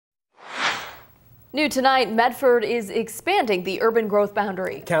New tonight, Medford is expanding the urban growth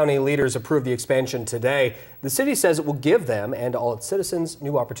boundary. County leaders approved the expansion today. The city says it will give them and all its citizens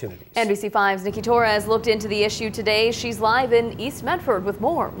new opportunities. NBC5's Nikki Torres looked into the issue today. She's live in East Medford with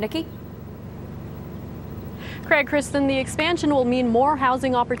more. Nikki? Craig, Kristen, the expansion will mean more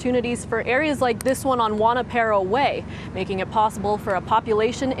housing opportunities for areas like this one on Wanapero Way, making it possible for a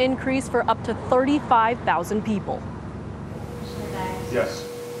population increase for up to 35,000 people. Yes.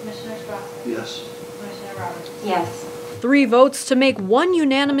 Commissioner Strauss? Yes. Commissioner Roberts? Yes. 3 votes to make one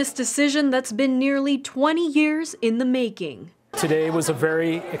unanimous decision that's been nearly 20 years in the making. Today was a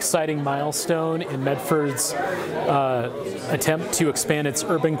very exciting milestone in Medford's attempt to expand its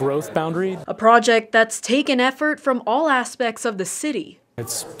urban growth boundary. A project that's taken effort from all aspects of the city.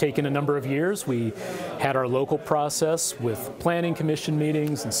 It's taken a number of years. We had our local process with planning commission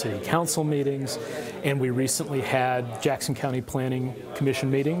meetings and city council meetings, and we recently had Jackson County Planning Commission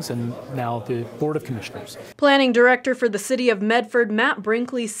meetings and now the Board of Commissioners. Planning Director for the City of Medford, Matt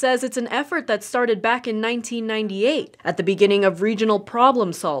Brinkley, says it's an effort that started back in 1998 at the beginning of regional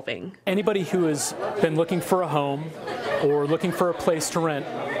problem solving. Anybody who has been looking for a home or looking for a place to rent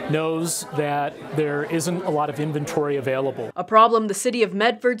knows that there isn't a lot of inventory available. A problem the City of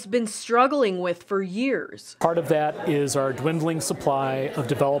Medford's been struggling with for years. Part of that is our dwindling supply of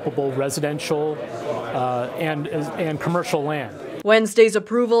developable residential and commercial land. Wednesday's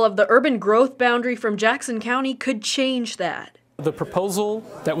approval of the urban growth boundary from Jackson County could change that. The proposal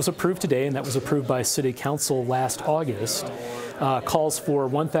that was approved today and that was approved by City Council last August calls for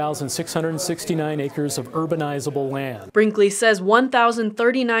 1,669 acres of urbanizable land. Brinkley says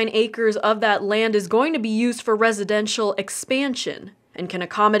 1,039 acres of that land is going to be used for residential expansion and can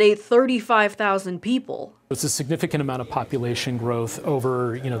accommodate 35,000 people. It's a significant amount of population growth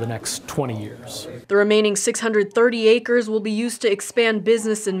over, the next 20 years. The remaining 630 acres will be used to expand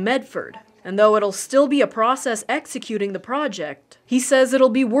business in Medford. And though it'll still be a process executing the project, he says it'll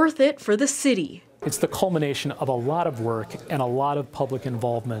be worth it for the city. It's the culmination of a lot of work and a lot of public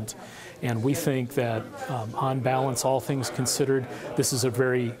involvement, and we think that on balance, all things considered, this is a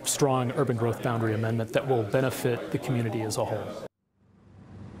very strong urban growth boundary amendment that will benefit the community as a whole.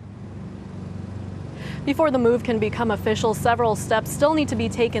 Before the move can become official, several steps still need to be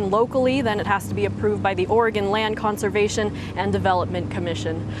taken locally. Then it has to be approved by the Oregon Land Conservation and Development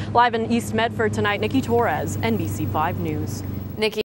Commission. Live in East Medford tonight, Nikki Torres, NBC5 News. Nikki.